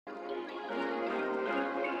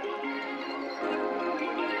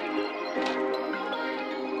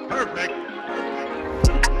Perfect.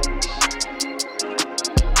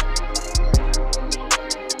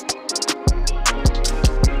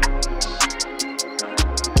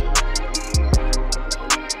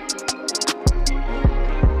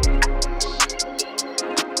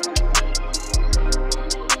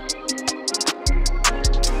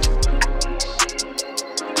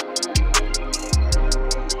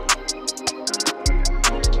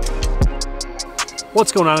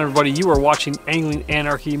 What's going on, everybody? You are watching Angling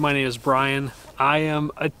Anarchy. My name is Brian. I am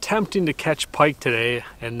attempting to catch pike today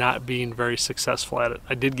and not being very successful at it.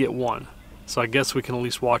 I did get one, so I guess we can at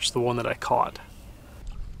least watch the one that I caught.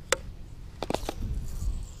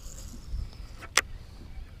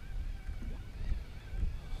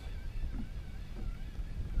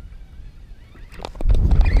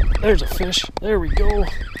 There's a fish. There we go.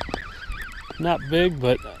 Not big,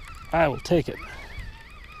 but I will take it.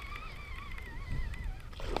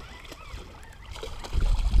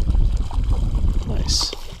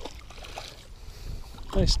 Nice.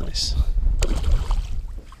 Nice, nice.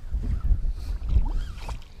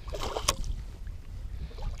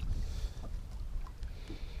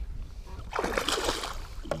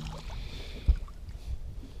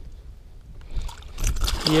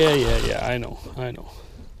 Yeah, I know.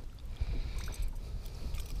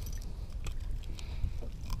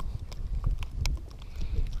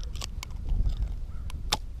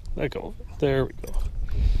 Let go. There we go.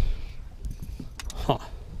 Huh.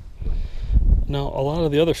 Now, a lot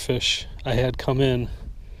of the other fish I had come in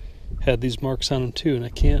had these marks on them too, and I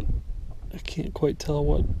can't quite tell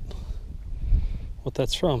what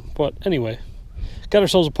that's from. But anyway, got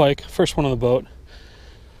ourselves a pike, first one on the boat.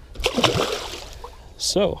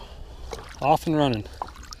 So, off and running.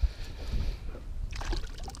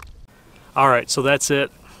 All right, so that's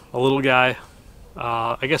it. A little guy.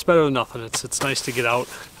 I guess better than nothing. It's nice to get out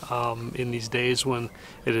in these days when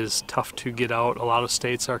it is tough to get out. A lot of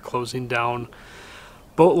states are closing down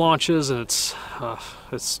boat launches, and it's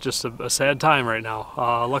just a sad time right now.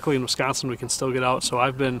 Luckily in Wisconsin we can still get out, so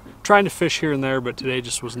I've been trying to fish here and there, but today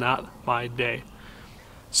just was not my day.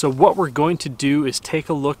 So what we're going to do is take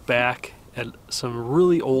a look back at some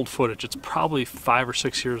really old footage. It's probably 5 or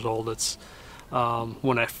 6 years old. It's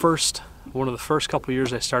one of the first couple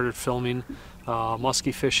years I started filming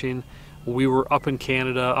musky fishing. We were up in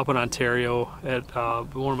Canada, up in Ontario, at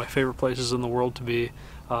one of my favorite places in the world to be,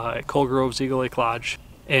 at Colgrove's Eagle Lake Lodge.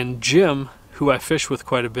 And Jim, who I fished with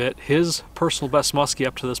quite a bit, his personal best muskie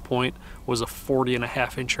up to this point was a 40.5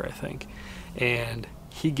 incher, I think. And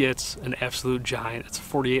he gets an absolute giant. It's a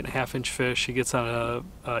 48.5 inch fish. He gets on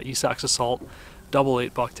a Esox Assault, double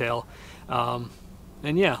 8 bucktail. And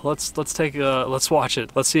yeah, let's watch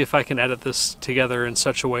it. Let's see if I can edit this together in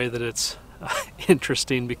such a way that it's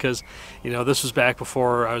interesting, because this was back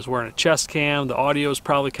before I was wearing a chest cam. The audio is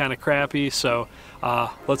probably kind of crappy, so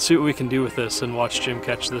let's see what we can do with this and watch Jim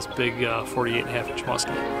catch this big 48.5 inch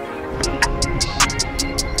muskie.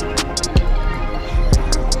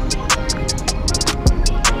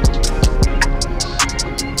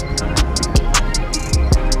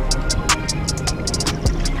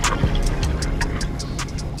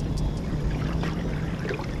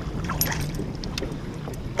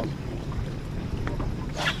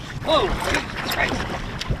 Whoa!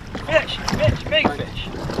 Fish! Big fish!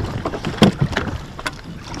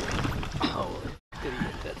 Oh, did he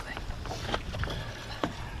hit that thing?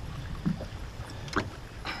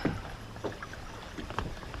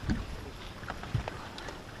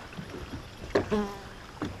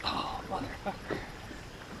 Oh, motherfucker.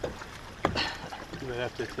 You might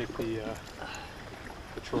have to take the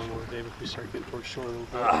patrol over, Dave, if we start getting towards shore a little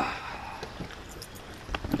bit. Oh,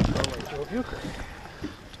 wait, drove you?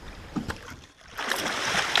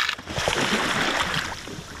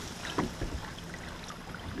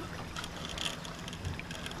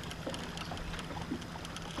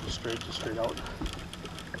 Just straight out.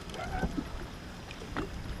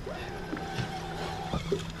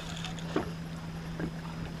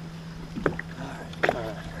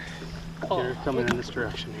 Alright. Get her coming in this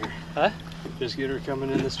direction here. Huh? Just get her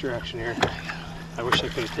coming in this direction here. I wish I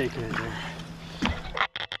could have taken it there.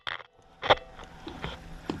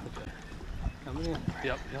 Okay. Coming in.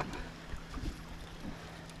 Yep.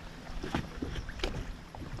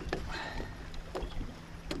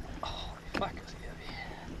 Oh, fuck, is he heavy?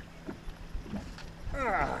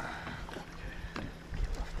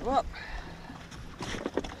 Lift him up.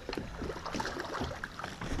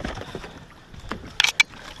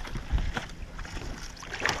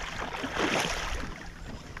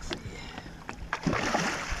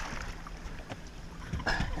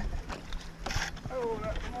 Oh,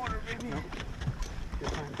 that's water, baby. Nope.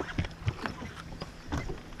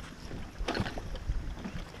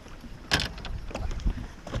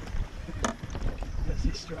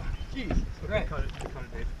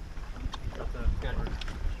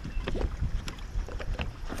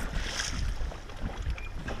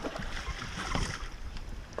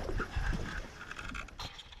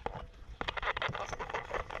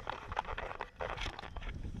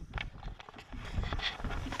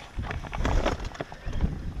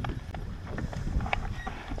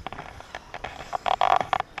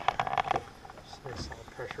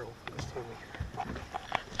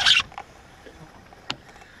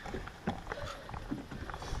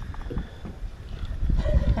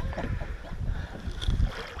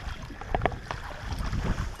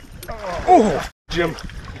 Oh, Jim,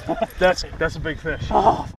 that's a big fish.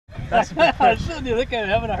 Oh, That's a big I was fish. sitting there thinking I'm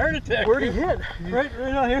having a heart attack. Where'd he hit? Right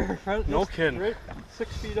out here. No kidding. Right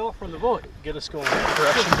 6 feet out from the boat. Get us going in that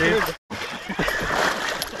direction, Dave.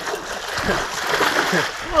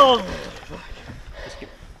 Oh, fuck.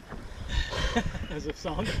 As if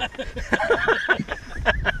sound.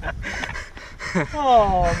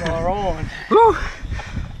 Oh, Maroon. Woo!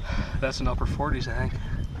 That's an upper 40s, I think.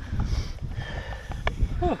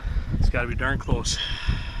 Whew. It's got to be darn close.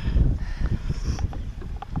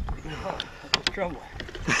 Oh, that's trouble.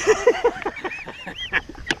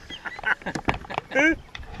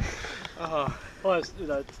 Well, I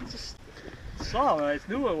just saw him and I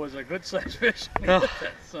knew it was a good sized fish. That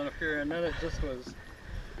son of here, and then it just was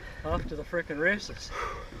off to the frickin' races.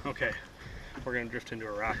 Okay, we're going to drift into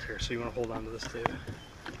a rock here, so you want to hold on to this, Dave.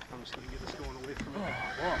 I'm just going to get this going away from it.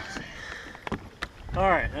 All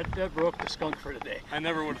right, that broke the skunk for today. I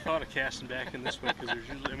never would have thought of casting back in this way because there's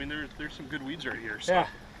usually, I mean, there's some good weeds right here. So. Yeah.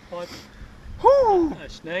 Well, I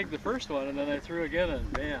snagged the first one and then I threw again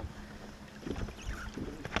and bam.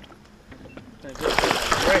 I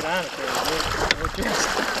just right on it there. No chance.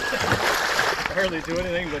 Hardly do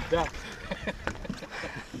anything but duck.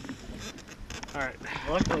 All right.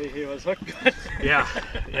 Luckily he was hooked good. Yeah,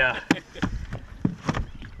 yeah.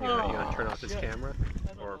 You gonna turn off this camera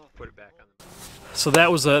or put it back on? So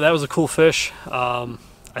that was a cool fish.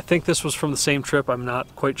 I think this was from the same trip. I'm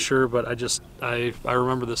not quite sure, but I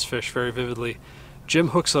remember this fish very vividly. Jim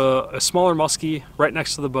hooks a smaller muskie right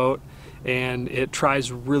next to the boat, and it tries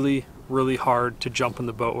really hard to jump in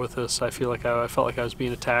the boat with us. I felt like I was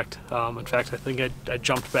being attacked. In fact, I think I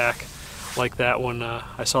jumped back like that when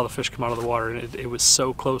I saw the fish come out of the water, and it was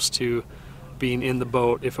so close to being in the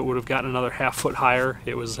boat. If it would have gotten another half foot higher,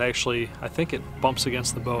 it was actually, I think it bumps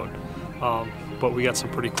against the boat. But we got some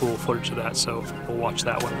pretty cool footage of that, so we'll watch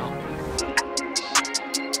that one now.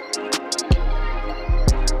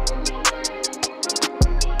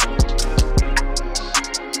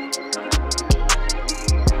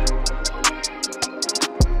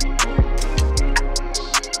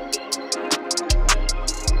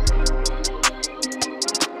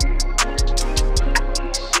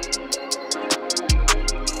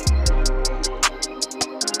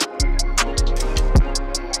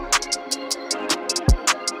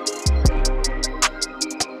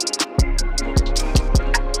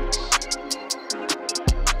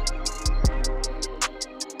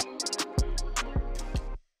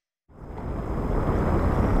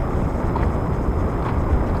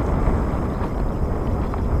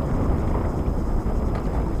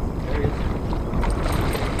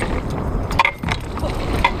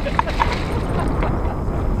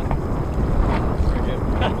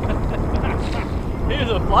 He's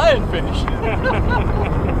a flying fish. I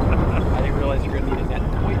didn't realize you were going to need a net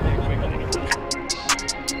point next week.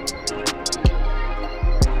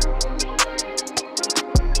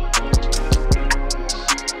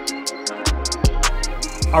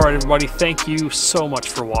 Alright everybody, thank you so much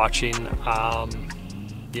for watching.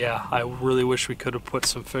 Yeah, I really wish we could have put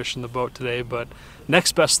some fish in the boat today, but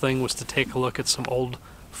next best thing was to take a look at some old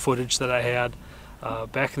footage that I had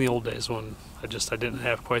back in the old days when I didn't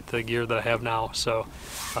have quite the gear that I have now. So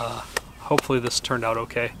hopefully this turned out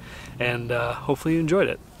okay, and hopefully you enjoyed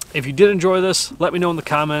it. If you did enjoy this, let me know in the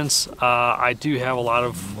comments. I do have a lot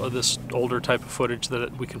of this older type of footage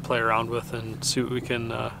that we can play around with and see what we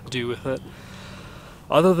can do with it.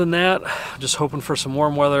 Other than that, just hoping for some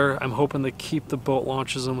warm weather. I'm hoping to keep the boat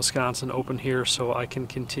launches in Wisconsin open here so I can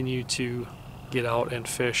continue to get out and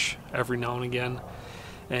fish every now and again.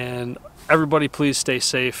 And everybody please stay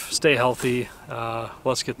safe, stay healthy.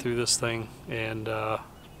 Let's get through this thing and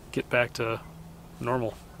get back to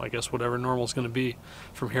normal. I guess whatever normal is going to be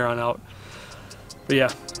from here on out. But yeah,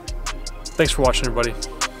 thanks for watching everybody.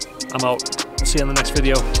 I'm out. See you on the next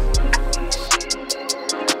video.